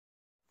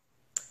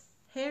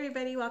Hey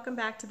everybody, welcome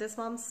back to This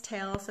Mom's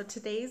Tale. So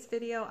today's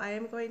video, I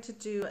am going to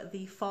do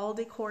the fall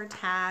decor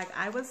tag.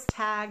 I was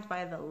tagged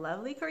by the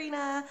lovely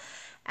Karina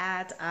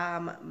at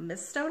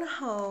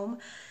ms.stonehome.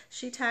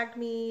 She tagged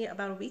me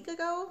about a week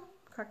ago,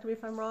 correct me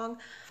if I'm wrong,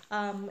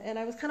 and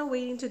I was kind of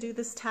waiting to do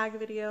this tag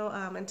video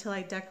until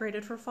I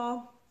decorated for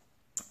fall.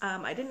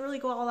 I didn't really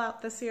go all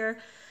out this year.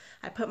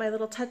 I put my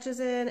little touches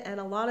in, and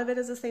a lot of it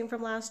is the same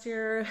from last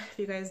year. If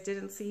you guys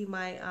didn't see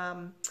my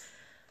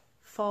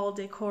fall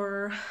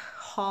decor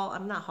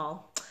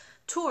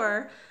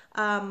tour,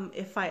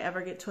 if I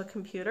ever get to a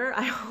computer,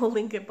 I will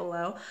link it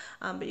below,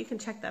 but you can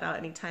check that out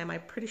anytime.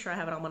 I'm pretty sure I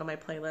have it on one of my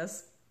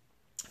playlists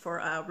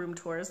for room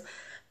tours.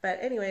 But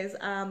anyways,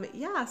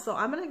 yeah, so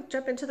I'm gonna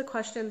jump into the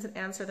questions and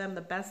answer them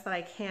the best that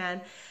I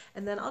can,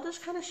 and then I'll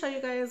just kind of show you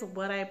guys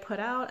what I put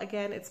out.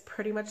 Again, it's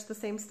pretty much the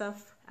same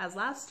stuff as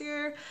last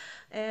year,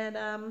 and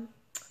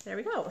there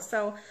we go.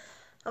 So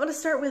I'm gonna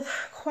start with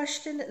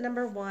question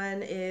number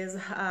one is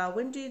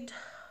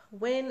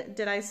when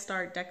did I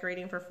start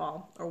decorating for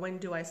fall, or when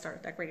do I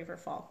start decorating for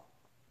fall?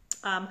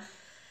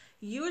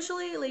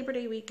 Usually Labor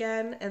Day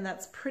weekend, and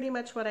that's pretty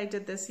much what I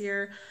did this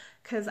year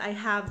because I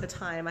have the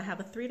time. I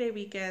have a 3-day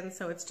weekend,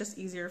 so it's just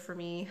easier for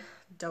me.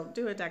 Don't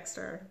do it,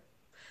 Dexter.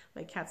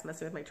 My cat's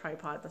messing with my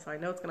tripod, so I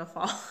know it's gonna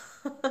fall.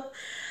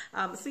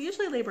 So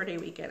usually Labor Day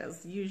weekend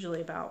is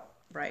usually about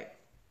right.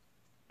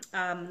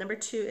 Number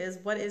two is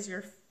what is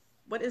your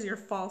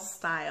fall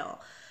style?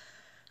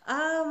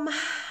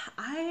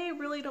 I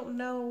really don't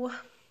know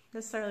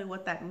necessarily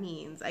what that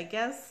means. I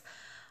guess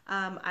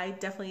I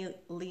definitely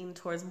lean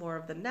towards more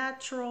of the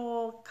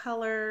natural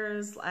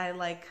colors. I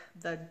like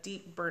the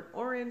deep burnt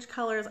orange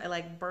colors. I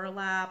like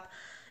burlap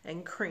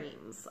and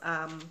creams.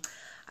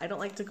 I don't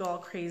like to go all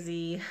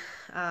crazy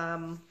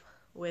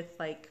with,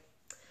 like,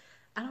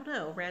 I don't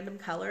know, random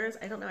colors.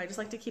 I don't know. I just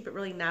like to keep it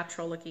really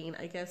natural looking.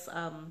 I guess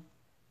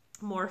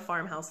more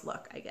farmhouse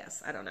look, I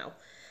guess. I don't know.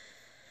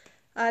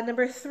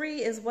 Number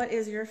three is what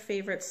is your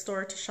favorite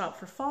store to shop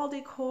for fall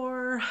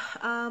decor?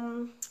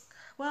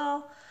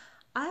 Well,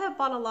 I have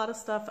bought a lot of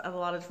stuff at a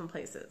lot of different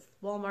places.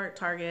 Walmart,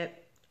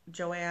 Target,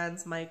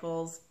 Joann's,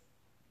 Michael's.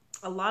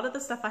 A lot of the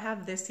stuff I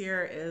have this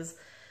year is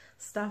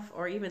stuff,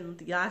 or even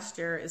last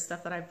year, is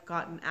stuff that I've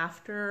gotten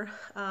after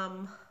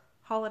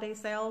holiday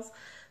sales.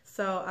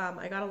 So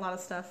I got a lot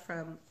of stuff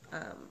from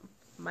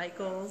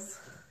Michael's,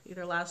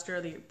 either last year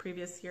or the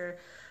previous year,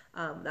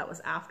 that was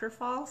after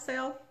fall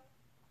sale.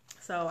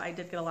 So I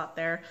did get a lot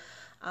there.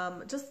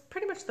 Just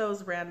pretty much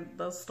those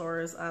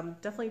stores.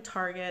 Definitely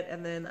Target,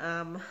 and then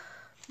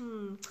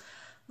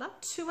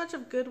not too much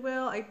of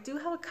Goodwill. I do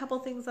have a couple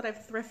things that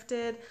I've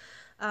thrifted,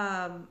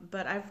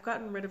 but I've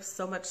gotten rid of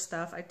so much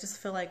stuff. I just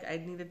feel like I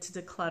needed to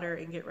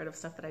declutter and get rid of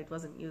stuff that I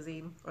wasn't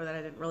using or that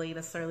I didn't really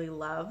necessarily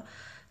love.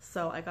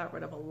 So I got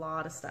rid of a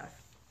lot of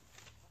stuff.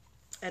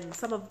 And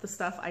some of the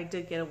stuff I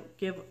did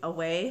give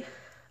away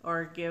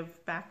or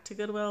give back to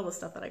Goodwill was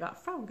stuff that I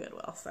got from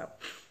Goodwill. So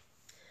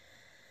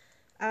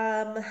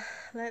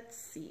let's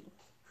see.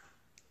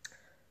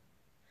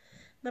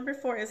 Number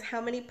four is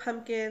how many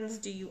pumpkins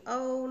do you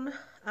own?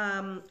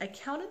 I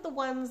counted the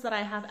ones that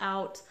I have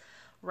out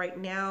right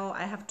now.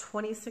 I have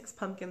 26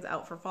 pumpkins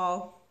out for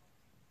fall.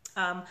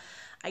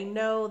 I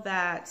know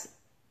that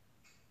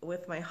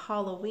with my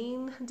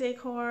Halloween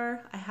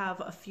decor, I have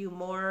a few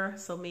more,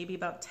 so maybe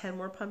about 10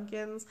 more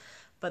pumpkins,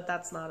 but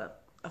that's not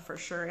a for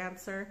sure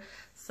answer.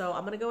 So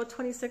I'm gonna go with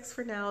 26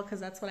 for now because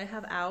that's what I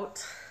have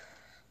out.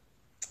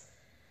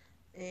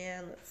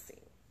 And let's see.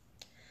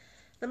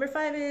 Number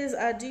five is,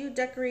 do you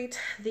decorate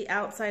the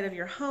outside of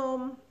your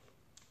home?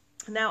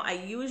 Now, I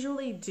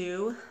usually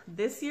do.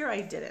 This year I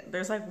didn't.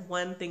 There's like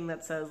one thing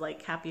that says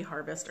like Happy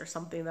Harvest or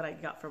something that I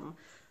got from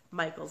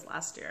Michael's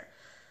last year.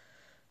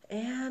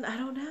 And I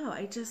don't know.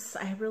 I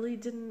really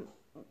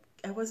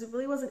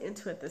wasn't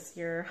into it this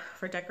year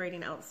for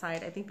decorating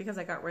outside. I think because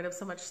I got rid of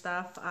so much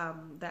stuff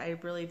that I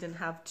really didn't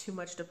have too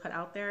much to put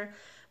out there.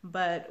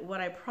 But what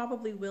I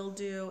probably will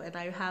do, and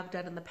I have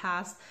done in the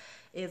past,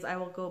 is I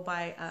will go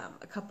buy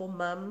a couple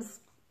mums,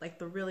 like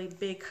the really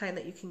big kind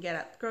that you can get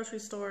at grocery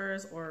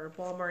stores or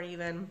Walmart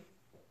even,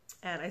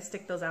 and I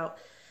stick those out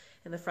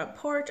in the front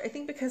porch. I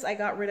think because I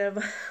got rid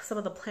of some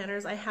of the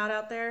planters I had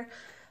out there,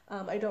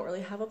 I don't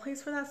really have a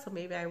place for that, so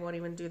maybe I won't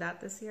even do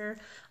that this year.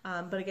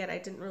 But again, I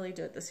didn't really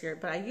do it this year,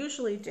 but I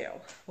usually do.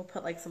 We'll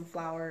put like some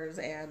flowers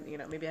and, you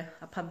know, maybe a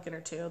pumpkin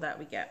or two that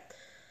we get.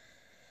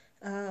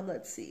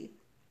 Let's see.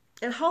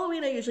 And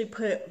Halloween, I usually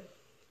put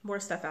more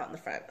stuff out in the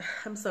front.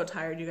 I'm so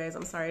tired, you guys.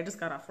 I'm sorry. I just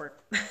got off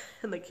work.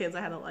 And the kids,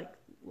 I had to like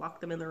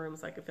lock them in the room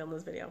so I could film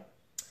this video.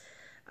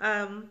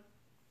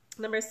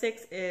 Number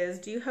six is,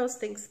 do you host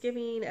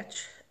Thanksgiving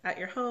at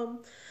your home?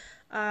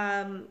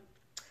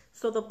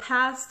 So the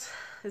past,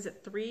 is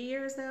it 3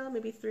 years now?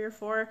 Maybe 3 or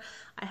 4.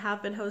 I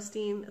have been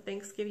hosting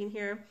Thanksgiving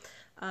here.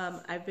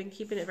 I've been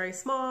keeping it very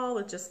small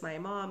with just my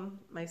mom,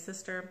 my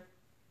sister,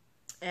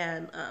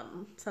 and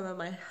some of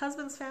my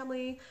husband's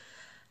family.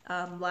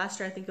 Last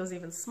year I think it was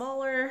even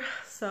smaller,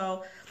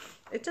 so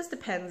It just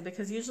depends,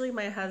 because usually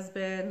my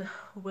husband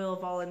will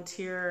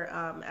volunteer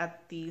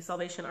at the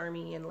Salvation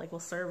Army and like will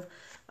serve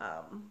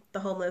the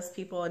homeless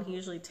people, and he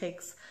usually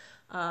takes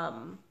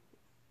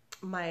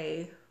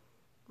my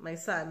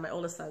son, my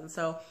oldest son.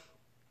 So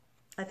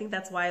I think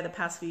that's why the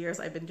past few years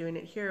I've been doing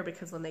it here,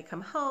 because when they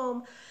come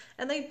home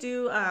and they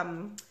do,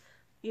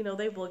 you know,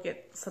 they will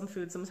get some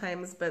food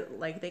sometimes, but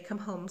like they come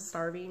home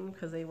starving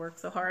because they work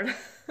so hard.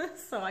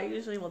 So I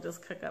usually will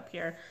just cook up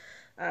here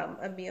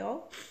a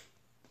meal.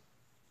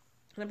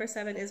 Number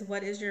 7 is,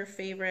 what is your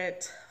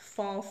favorite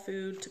fall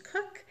food to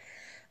cook?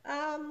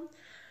 I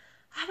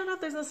don't know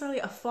if there's necessarily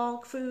a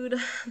fall food.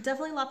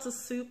 Definitely lots of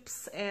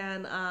soups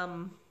and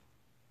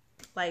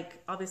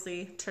like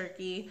obviously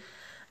turkey.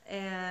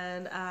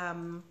 And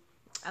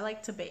I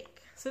like to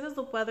bake. As soon as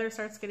the weather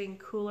starts getting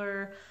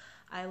cooler,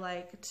 I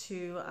like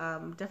to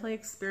definitely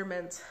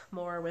experiment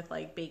more with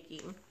like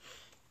baking.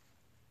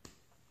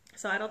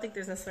 So I don't think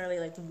there's necessarily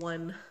like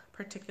one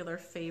particular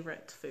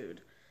favorite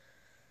food.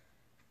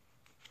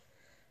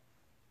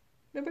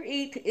 Number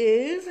 8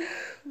 is,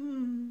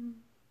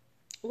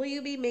 will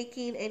you be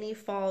making any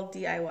fall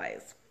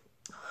DIYs?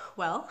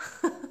 Well,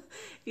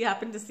 if you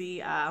happen to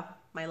see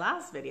my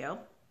last video,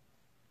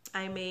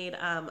 I made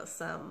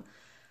some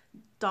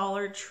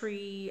Dollar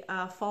Tree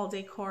fall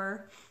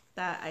decor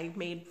that I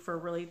made for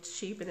really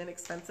cheap and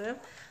inexpensive.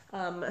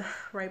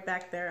 Right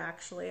back there,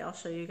 actually, I'll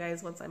show you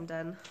guys once I'm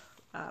done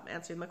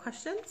answering the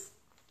questions.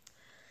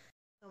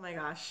 Oh my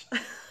gosh.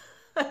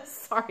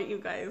 Sorry, you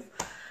guys.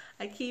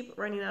 I keep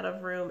running out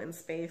of room and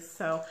space.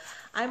 So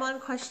I'm on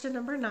question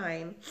number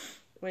 9,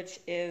 which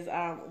is,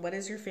 what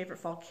is your favorite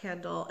fall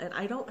candle? And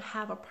I don't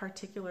have a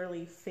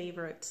particularly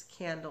favorite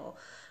candle.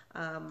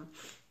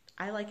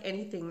 I like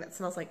anything that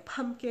smells like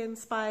pumpkin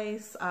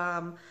spice.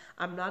 I'm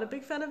not a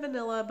big fan of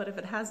vanilla, but if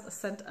it has a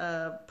scent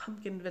of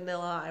pumpkin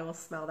vanilla, I will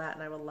smell that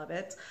and I will love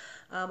it.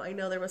 I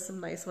know there was some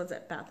nice ones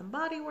at Bath and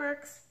Body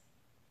Works.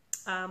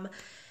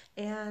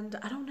 And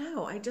I don't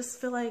know, I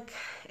just feel like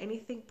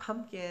anything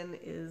pumpkin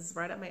is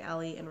right up my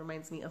alley and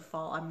reminds me of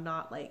fall. I'm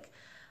not like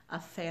a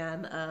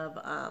fan of,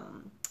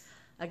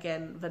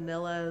 again,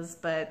 vanillas,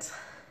 but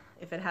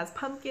if it has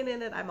pumpkin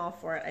in it, I'm all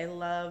for it. I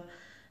love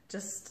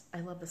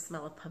the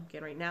smell of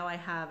pumpkin. Right now I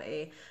have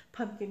a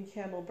pumpkin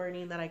candle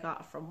burning that I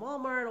got from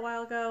Walmart a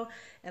while ago,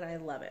 and I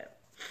love it.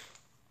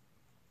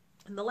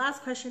 And the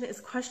last question is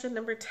question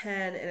number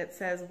 10, and it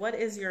says, what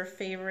is your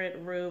favorite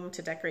room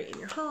to decorate in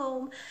your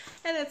home?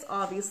 And it's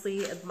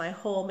obviously my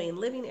whole main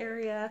living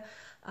area,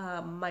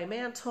 my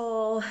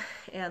mantle,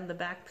 and the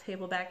back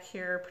table back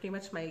here, pretty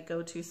much my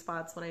go-to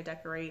spots when I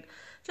decorate,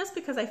 just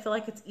because I feel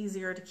like it's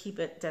easier to keep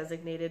it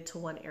designated to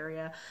one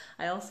area.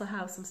 I also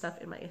have some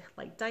stuff in my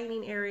like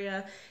dining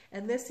area,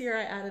 and this year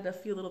I added a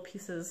few little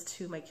pieces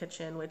to my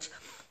kitchen, which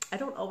I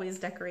don't always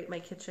decorate my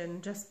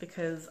kitchen just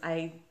because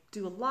I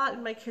do a lot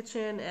in my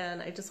kitchen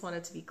and I just want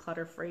it to be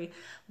clutter free.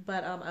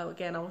 But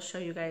again, I will show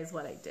you guys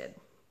what I did.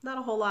 Not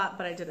a whole lot,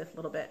 but I did a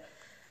little bit.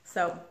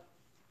 So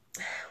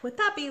with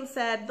that being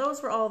said,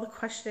 those were all the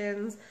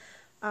questions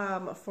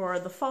for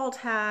the fall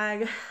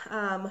tag,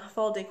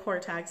 fall decor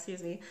tag,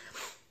 excuse me.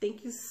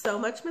 Thank you so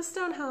much,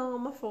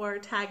 ms.stonehome, for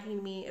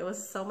tagging me. It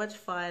was so much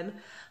fun.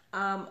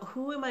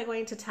 Who am I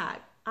going to tag?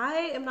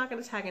 I am not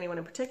going to tag anyone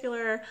in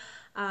particular.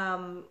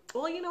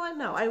 Well, you know what?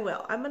 No, I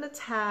will. I'm going to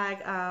tag,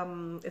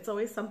 it's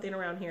always something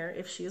around here.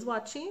 If she's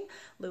watching,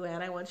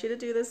 Luann, I want you to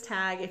do this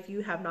tag. If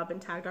you have not been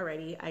tagged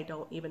already, I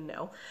don't even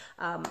know.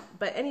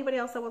 But anybody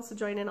else that wants to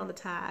join in on the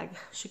tag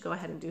should go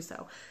ahead and do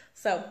so.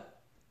 So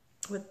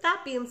with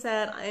that being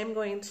said, I am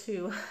going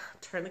to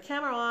turn the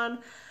camera on,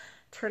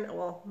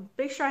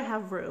 make sure I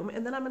have room,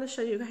 and then I'm going to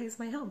show you guys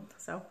my home.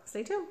 So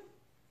stay tuned.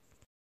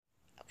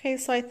 Okay,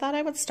 so I thought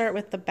I would start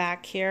with the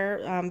back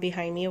here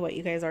behind me, what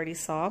you guys already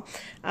saw.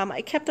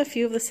 I kept a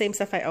few of the same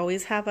stuff I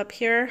always have up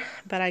here,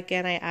 but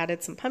again, I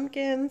added some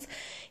pumpkins.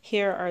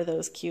 Here are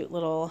those cute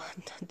little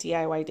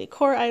DIY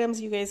decor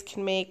items you guys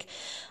can make.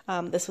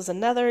 This was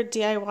another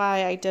DIY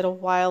I did a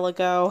while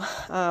ago,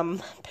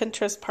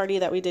 Pinterest party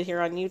that we did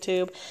here on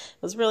YouTube.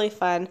 It was really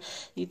fun.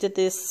 You did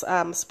this,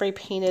 spray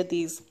painted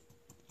these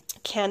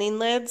canning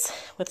lids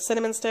with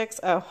cinnamon sticks.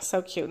 Oh,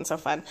 so cute and so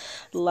fun.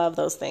 Love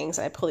those things.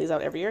 I pull these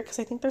out every year because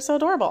I think they're so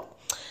adorable.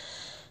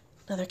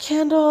 Another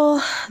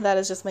candle. That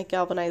is just my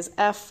galvanized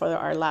F for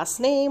our last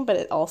name, but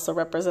it also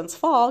represents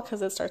fall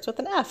because it starts with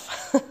an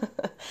F.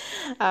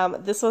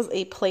 This was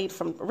a plate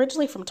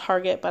originally from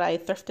Target, but I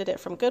thrifted it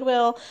from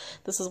Goodwill.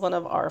 This is one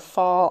of our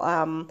fall,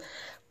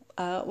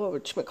 what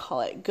would you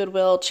call it?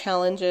 Goodwill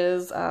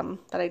challenges that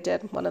I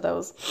did, one of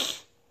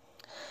those.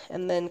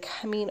 And then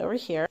coming over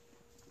here,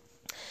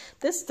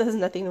 this does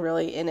nothing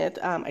really in it.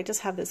 I just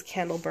have this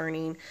candle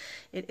burning.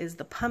 It is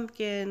the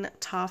pumpkin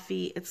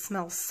toffee. It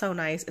smells so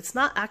nice. It's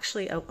not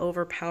actually an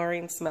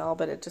overpowering smell,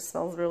 but it just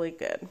smells really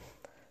good.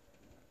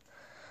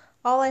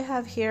 All I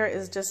have here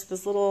is just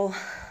this little,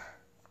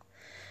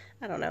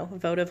 I don't know,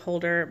 votive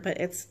holder, but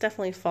it's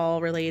definitely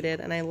fall related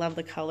and I love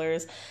the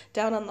colors.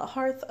 Down on the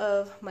hearth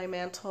of my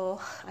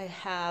mantle, I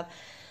have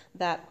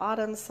that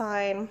autumn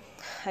sign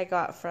I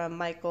got from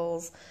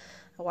Michael's.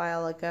 a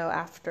while ago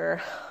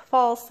after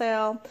fall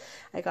sale.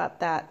 I got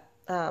that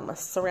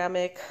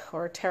ceramic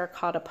or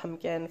terracotta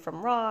pumpkin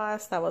from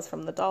Ross. That was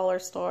from the dollar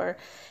store.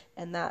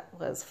 And that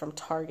was from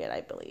Target,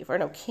 I believe. Or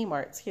no,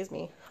 Kmart, excuse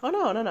me. Oh,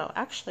 no.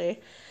 Actually,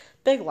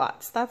 Big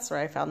Lots. That's where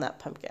I found that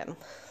pumpkin.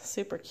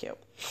 Super cute.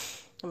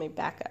 Let me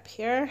back up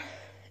here.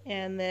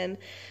 And then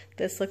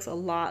this looks a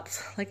lot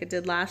like it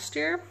did last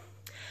year.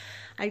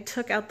 I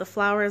took out the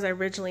flowers I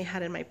originally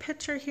had in my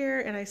picture here,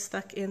 and I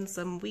stuck in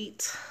some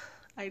wheat.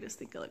 I just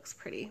think it looks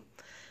pretty.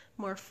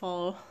 More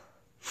fall.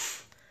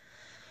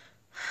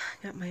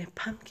 Got my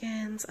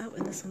pumpkins. Oh,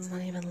 and this one's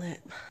not even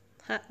lit.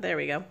 There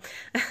we go.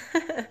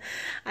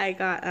 I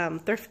got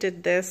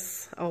thrifted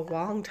this a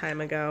long time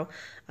ago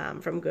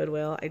from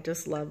Goodwill. I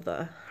just love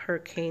the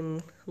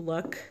hurricane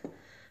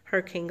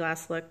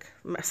glass look.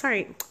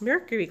 Sorry,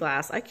 mercury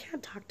glass. I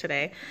can't talk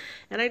today.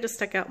 And I just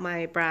stuck out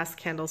my brass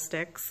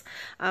candlesticks.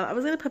 I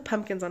was going to put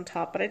pumpkins on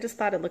top, but I just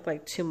thought it looked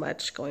like too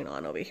much going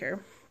on over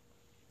here.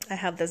 I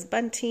have this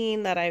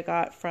bunting that I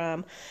got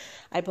from,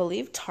 I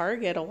believe,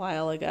 Target a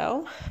while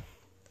ago.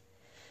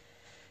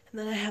 And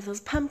then I have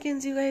those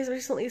pumpkins you guys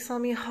recently saw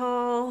me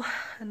haul.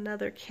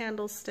 Another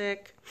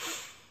candlestick.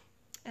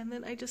 And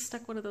then I just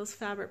stuck one of those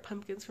fabric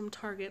pumpkins from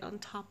Target on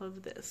top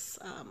of this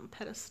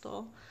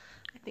pedestal.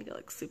 I think it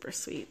looks super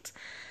sweet.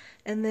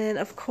 And then,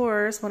 of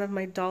course, one of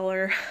my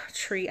Dollar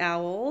Tree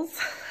owls.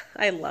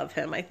 I love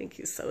him. I think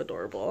he's so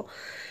adorable.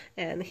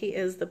 And he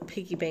is the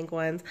piggy bank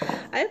ones.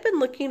 I've been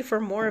looking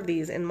for more of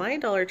these, and my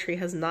Dollar Tree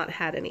has not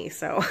had any.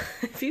 So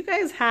if you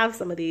guys have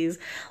some of these,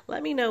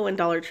 let me know when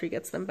Dollar Tree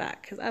gets them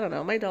back. Because I don't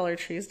know, my Dollar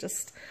Tree is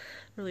just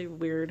really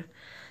weird.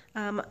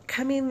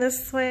 Coming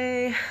this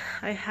way,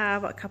 I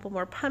have a couple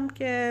more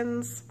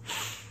pumpkins.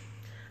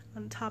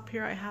 On top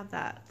here, I have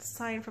that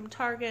sign from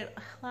Target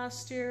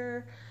last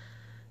year.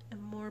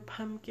 And more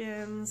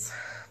pumpkins.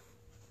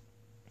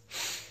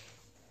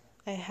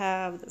 I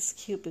have this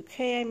cute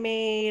bouquet I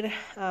made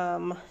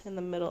in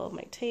the middle of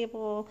my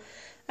table.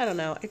 I don't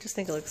know, I just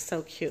think it looks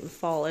so cute and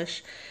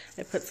fallish.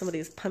 I put some of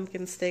these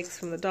pumpkin stakes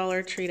from the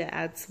Dollar Tree to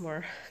add some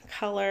more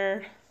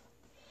color.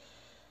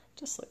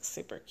 Just looks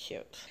super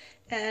cute.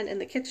 And in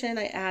the kitchen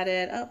I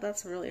added, oh,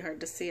 that's really hard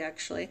to see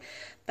actually,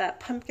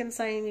 that pumpkin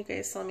sign you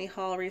guys saw me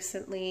haul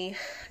recently.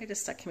 I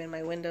just stuck him in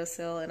my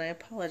windowsill, and I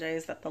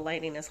apologize that the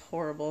lighting is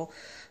horrible.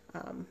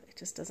 It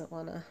just doesn't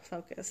want to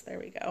focus. There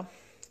we go.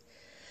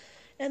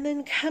 And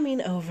then coming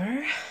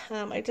over,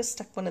 I just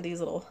stuck one of these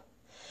little,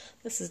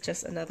 this is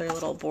just another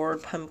little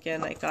board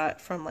pumpkin I got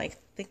from, like,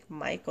 I think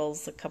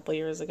Michael's a couple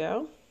years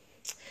ago.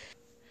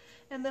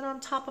 And then on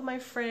top of my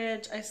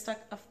fridge, I stuck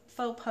a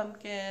faux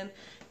pumpkin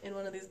in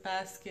one of these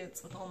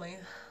baskets with all my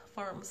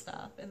farm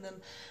stuff. And then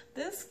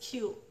this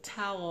cute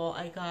towel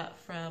I got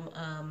from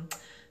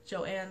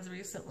Joann's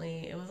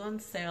recently. It was on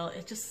sale.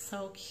 It's just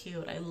so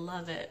cute. I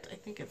love it. I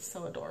think it's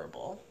so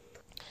adorable.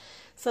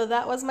 So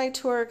that was my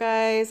tour,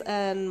 guys,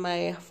 and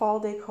my fall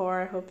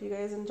decor. I hope you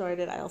guys enjoyed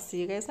it. I'll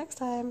see you guys next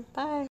time. Bye.